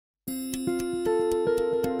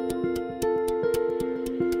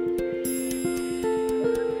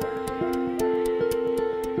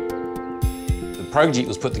project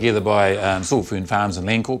was put together by Fern Farms and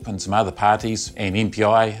Landcorp and some other parties, and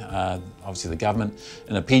NPI, obviously the government,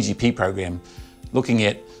 in a PGP program, looking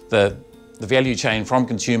at the value chain from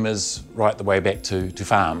consumers right the way back to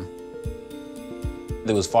farm.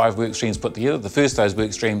 There was 5 work streams put together. The first of those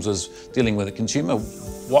work streams was dealing with the consumer.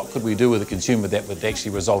 What could we do with the consumer that would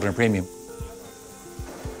actually result in a premium?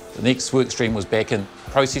 The next work stream was back in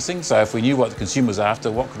processing. So if we knew what the consumer was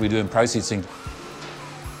after, what could we do in processing?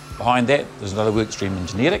 Behind that, there's another work stream in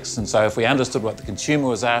genetics. And so if we understood what the consumer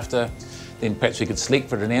was after, then perhaps we could select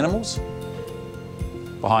for it in animals.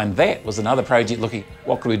 Behind that was another project looking at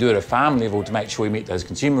what could we do at a farm level to make sure we meet those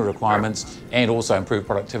consumer requirements and also improve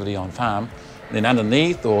productivity on farm. And then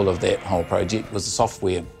underneath all of that whole project was the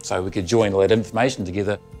software. So we could join all that information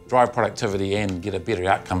together, drive productivity and get a better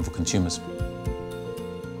outcome for consumers.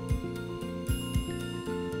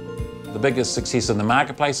 The biggest success in the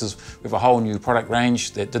marketplace is we have a whole new product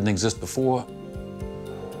range that didn't exist before.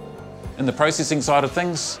 In the processing side of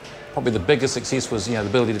things, probably the biggest success was the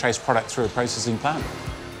ability to trace product through a processing plant.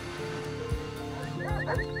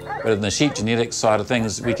 But in the sheep genetics side of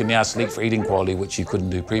things, we can now select for eating quality, which you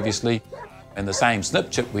couldn't do previously. And the same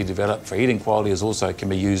SNP chip we developed for eating quality can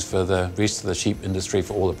be used for the rest of the sheep industry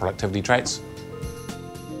for all the productivity traits.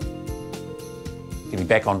 Getting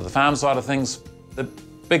back onto the farm side of things, the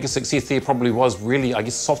biggest success there probably was really, I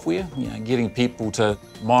guess, software, getting people to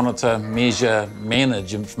monitor, measure,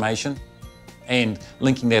 manage information and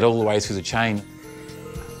linking that all the way through the chain.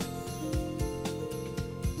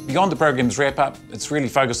 Beyond the program's wrap-up, it's really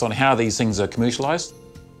focused on how these things are commercialised.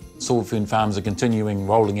 Fern Farms are continuing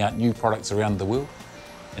rolling out new products around the world,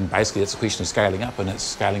 and basically it's a question of scaling up, and it's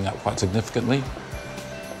scaling up quite significantly.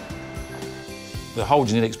 The whole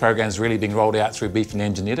genetics program is really being rolled out through beef and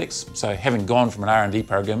lamb genetics. So having gone from an R&D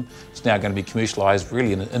program, it's now going to be commercialised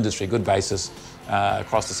really on an industry good basis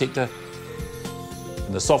across the sector.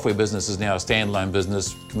 And the software business is now a standalone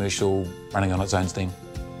business, commercial, running on its own steam.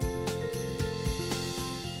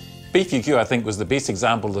 FarmIQ, I think, was the best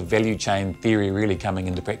example of the value chain theory really coming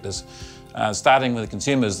into practice. Starting with the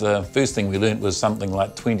consumers, the first thing we learned was something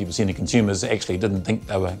like 20% of consumers actually didn't think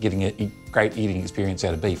they were getting a great eating experience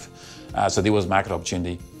out of beef. So there was market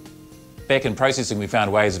opportunity. Back in processing, we found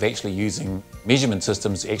ways of actually using measurement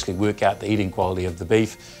systems to actually work out the eating quality of the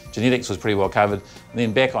beef. Genetics was pretty well covered. And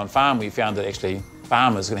then back on farm, we found that actually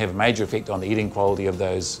farmers can have a major effect on the eating quality of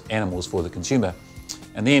those animals for the consumer.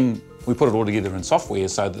 And then we put it all together in software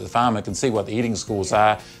so that the farmer can see what the eating scores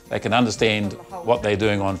are, they can understand what they're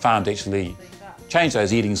doing on farm to actually change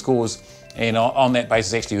those eating scores, and on that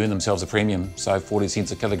basis actually earn themselves a premium, so 40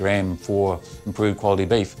 cents a kilogram for improved quality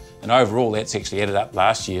beef. And overall that's actually added up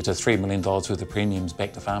last year to $3 million worth of premiums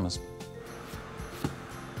back to farmers.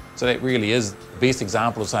 So that really is the best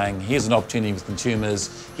example of saying, here's an opportunity with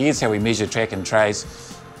consumers, here's how we measure, track and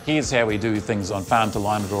trace, here's how we do things on farm to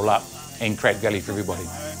line it all up and create value for everybody.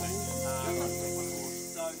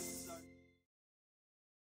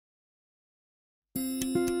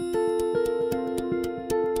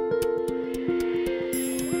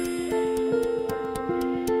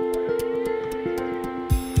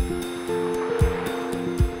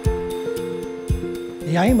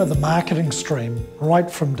 The aim of the marketing stream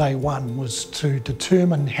right from day one was to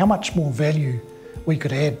determine how much more value we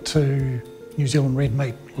could add to New Zealand red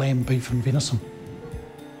meat, lamb, beef and venison.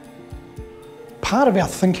 Part of our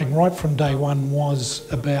thinking right from day one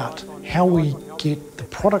was about how we get the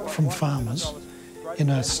product from farmers in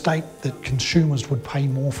a state that consumers would pay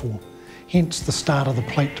more for, hence the start of the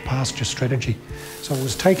plate to pasture strategy. So it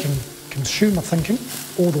was taking consumer thinking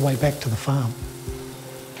all the way back to the farm.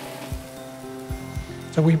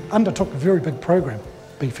 So we undertook a very big program,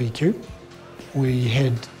 FarmIQ. We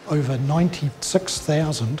had over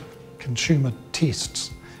 96,000 consumer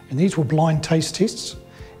tests, and these were blind taste tests,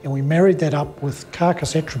 and we married that up with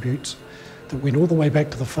carcass attributes that went all the way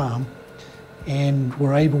back to the farm, and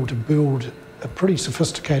were able to build a pretty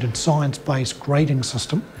sophisticated science-based grading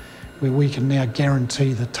system where we can now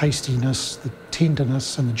guarantee the tastiness, the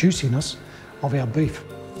tenderness and the juiciness of our beef.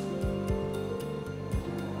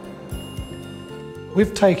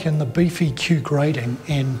 We've taken the FarmIQ grading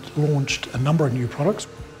and launched a number of new products.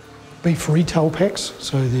 Beef retail packs,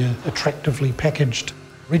 so they're attractively packaged,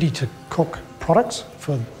 ready-to-cook products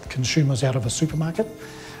for consumers out of a supermarket,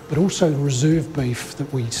 but also reserve beef that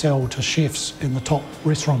we sell to chefs in the top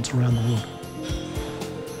restaurants around the world.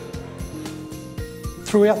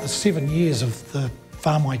 Throughout the 7 years of the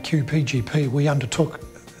FarmIQ PGP, we undertook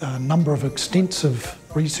a number of extensive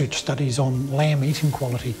research studies on lamb eating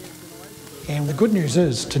quality. And the good news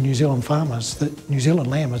is to New Zealand farmers that New Zealand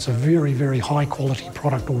lamb is a very, very high quality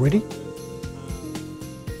product already.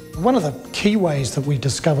 One of the key ways that we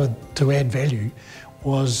discovered to add value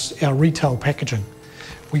was our retail packaging.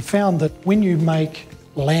 We found that when you make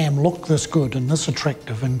lamb look this good and this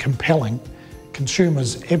attractive and compelling,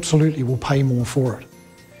 consumers absolutely will pay more for it.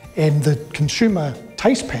 And the consumer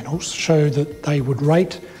taste panels show that they would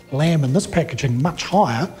rate lamb in this packaging much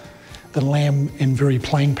higher than lamb in very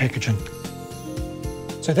plain packaging.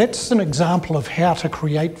 So that's an example of how to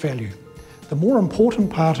create value. The more important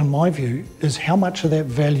part, in my view, is how much of that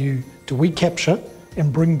value do we capture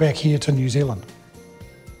and bring back here to New Zealand.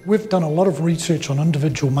 We've done a lot of research on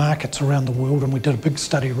individual markets around the world, and we did a big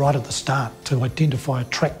study right at the start to identify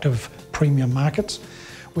attractive premium markets.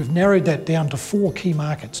 We've narrowed that down to 4 key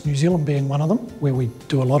markets, New Zealand being one of them, where we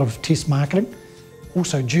do a lot of test marketing,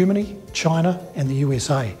 also Germany, China and the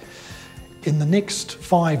USA. In the next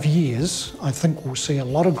 5 years, I think we'll see a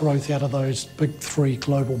lot of growth out of those big 3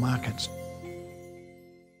 global markets.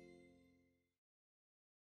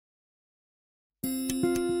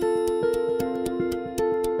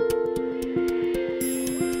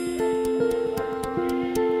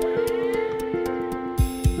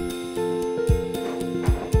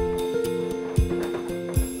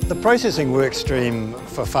 The processing work stream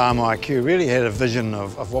for FarmIQ really had a vision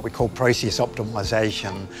of what we call process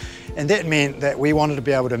optimisation, and that meant that we wanted to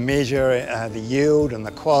be able to measure the yield and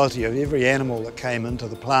the quality of every animal that came into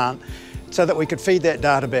the plant so that we could feed that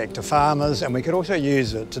data back to farmers, and we could also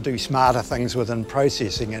use it to do smarter things within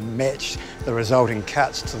processing and match the resulting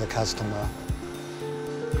cuts to the customer.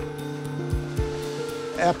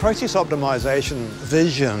 Our process optimisation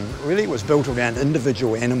vision really was built around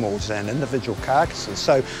individual animals and individual carcasses.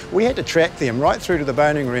 So we had to track them right through to the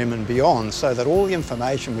boning room and beyond so that all the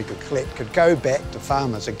information we could collect could go back to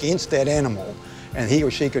farmers against that animal, and he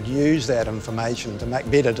or she could use that information to make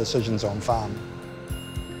better decisions on farm.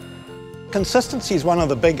 Consistency is one of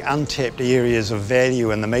the big untapped areas of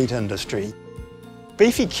value in the meat industry.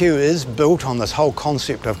 FarmIQ is built on this whole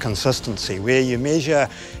concept of consistency, where you measure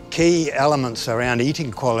key elements around eating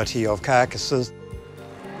quality of carcasses.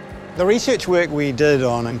 The research work we did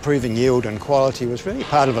on improving yield and quality was really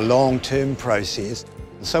part of a long-term process.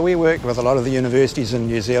 So we worked with a lot of the universities in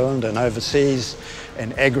New Zealand and overseas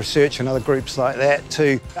and AgResearch and other groups like that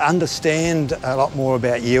to understand a lot more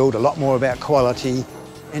about yield, a lot more about quality,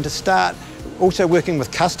 and to start also working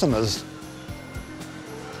with customers.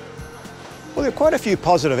 Well, there are quite a few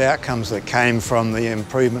positive outcomes that came from the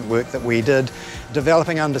improvement work that we did,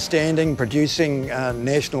 developing understanding, producing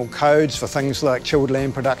national codes for things like chilled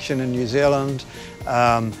lamb production in New Zealand,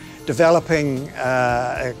 developing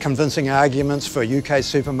convincing arguments for UK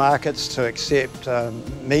supermarkets to accept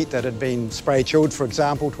meat that had been spray chilled, for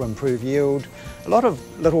example, to improve yield. A lot of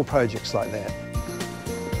little projects like that.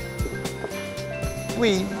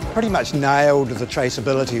 We pretty much nailed the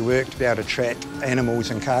traceability work to be able to track animals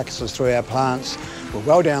and carcasses through our plants. We're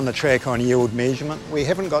well down the track on yield measurement. We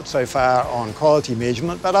haven't got so far on quality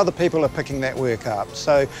measurement, but other people are picking that work up.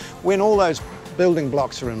 So when all those building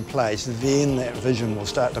blocks are in place, then that vision will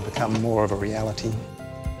start to become more of a reality.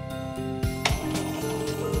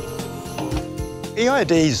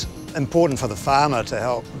 EID is important for the farmer to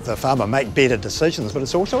help the farmer make better decisions, but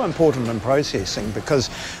it's also important in processing because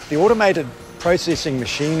the automated processing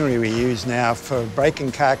machinery we use now for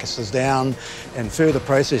breaking carcasses down and further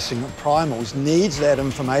processing of primals needs that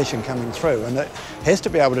information coming through, and it has to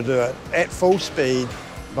be able to do it at full speed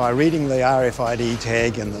by reading the RFID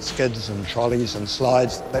tag and the skids and trolleys and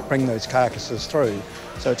slides that bring those carcasses through.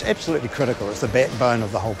 So it's absolutely critical. It's the backbone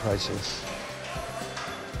of the whole process.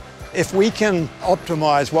 If we can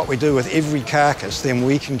optimise what we do with every carcass, then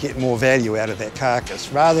we can get more value out of that carcass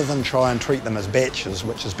rather than try and treat them as batches,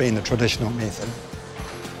 which has been the traditional method.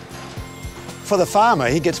 For the farmer,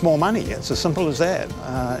 he gets more money. It's as simple as that.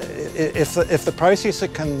 If the processor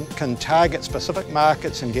can target specific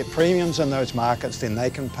markets and get premiums in those markets, then they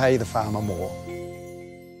can pay the farmer more.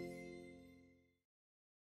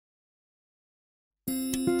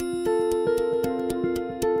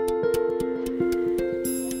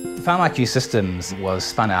 FarmIQ Systems was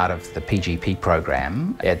spun out of the PGP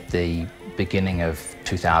program at the beginning of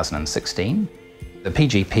 2016. The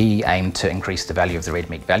PGP aimed to increase the value of the red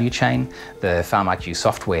meat value chain. The FarmIQ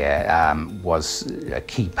software was a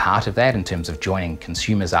key part of that in terms of joining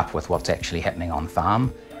consumers up with what's actually happening on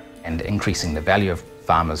farm and increasing the value of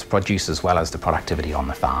farmers' produce as well as the productivity on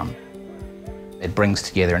the farm. It brings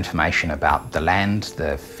together information about the land,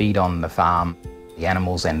 the feed on the farm, the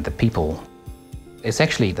animals and the people. It's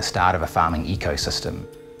actually the start of a farming ecosystem.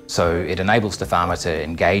 So it enables the farmer to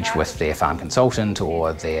engage with their farm consultant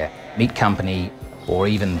or their meat company or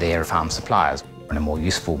even their farm suppliers in a more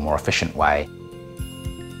useful, more efficient way.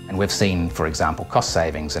 And we've seen, for example, cost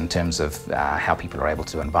savings in terms of how people are able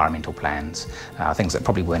to do environmental plans, things that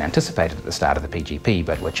probably weren't anticipated at the start of the PGP,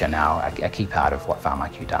 but which are now a key part of what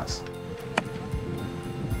FarmIQ does.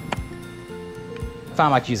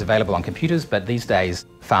 FarmIQ is available on computers, but these days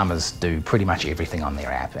farmers do pretty much everything on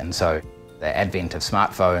their app, and so the advent of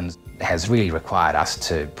smartphones has really required us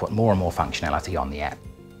to put more and more functionality on the app.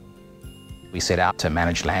 We set out to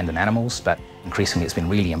manage land and animals, but increasingly it's been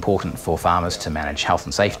really important for farmers to manage health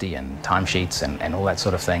and safety and timesheets and all that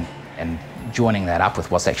sort of thing, and joining that up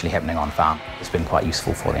with what's actually happening on farm has been quite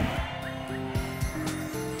useful for them.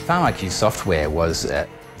 FarmIQ's software was a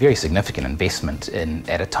very significant investment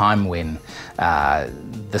at a time when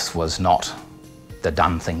this was not the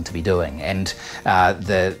done thing to be doing, and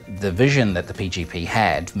the vision that the PGP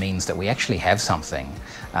had means that we actually have something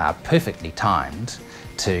perfectly timed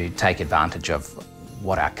to take advantage of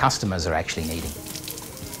what our customers are actually needing.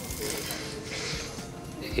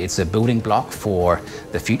 It's a building block for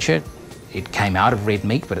the future. It came out of red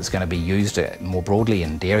meat, but it's going to be used more broadly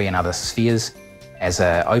in dairy and other spheres as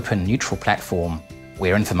an open, neutral platform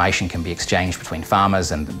where information can be exchanged between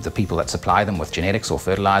farmers and the people that supply them with genetics or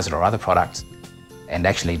fertilizer or other products, and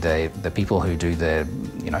actually the people who do the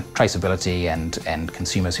traceability and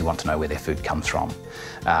consumers who want to know where their food comes from.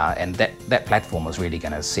 And that platform was really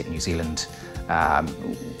going to set New Zealand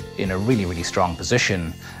in a really, really strong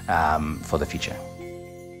position for the future.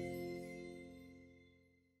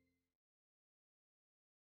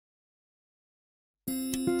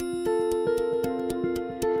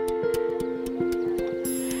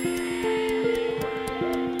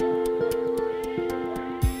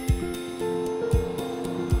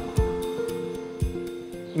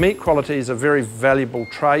 Meat quality is a very valuable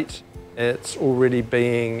trait. It's already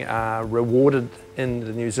being rewarded in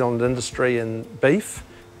the New Zealand industry in beef.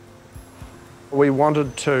 We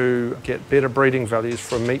wanted to get better breeding values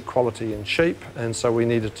for meat quality in sheep, and so we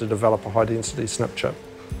needed to develop a high-density SNP chip.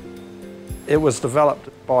 It was developed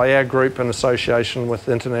by our group in association with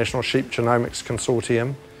the International Sheep Genomics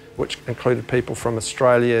Consortium, which included people from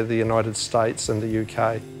Australia, the United States and the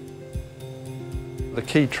UK. The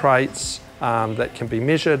key traits that can be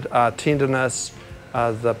measured are tenderness,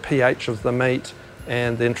 the pH of the meat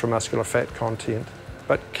and the intramuscular fat content,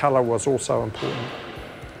 but colour was also important.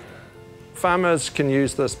 Farmers can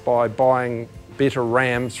use this by buying better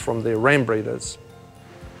rams from their ram breeders.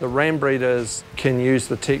 The ram breeders can use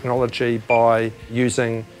the technology by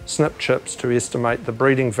using SNP chips to estimate the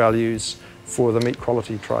breeding values for the meat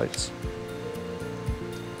quality traits.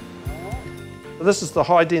 This is the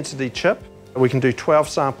high density chip. We can do 12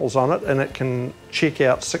 samples on it and it can check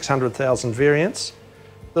out 600,000 variants.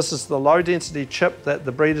 This is the low density chip that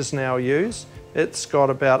the breeders now use. It's got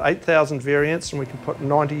about 8,000 variants and we can put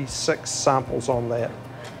 96 samples on that.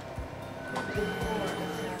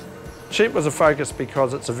 Sheep was a focus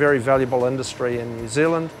because it's a very valuable industry in New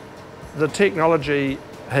Zealand. The technology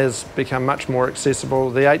has become much more accessible.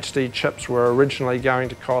 The HD chips were originally going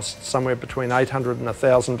to cost somewhere between $800 and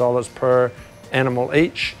 $1,000 per animal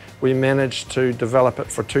each. We managed to develop it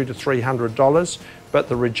for $200 to $300, but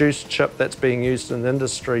the reduced chip that's being used in the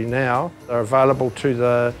industry now are available to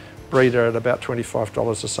the breeder at about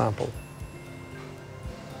 $25 a sample.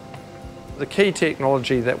 The key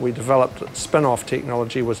technology that we developed, spin-off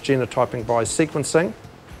technology, was genotyping by sequencing.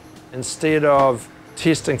 Instead of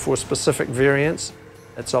testing for specific variants,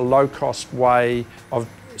 it's a low-cost way of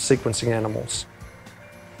sequencing animals.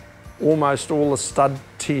 Almost all the stud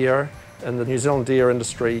tier in the New Zealand dairy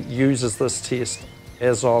industry uses this test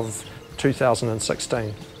as of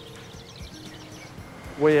 2016.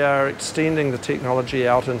 We are extending the technology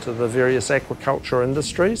out into the various aquaculture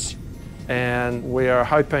industries, and we are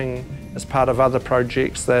hoping as part of other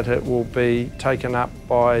projects that it will be taken up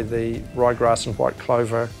by the ryegrass and white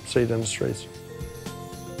clover seed industries.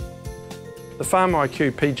 The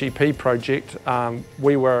FarmIQ PGP project,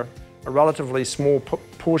 we were a relatively small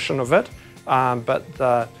portion of it, but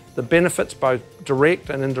the benefits, both direct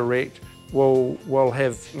and indirect, will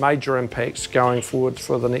have major impacts going forward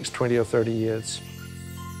for the next 20 or 30 years.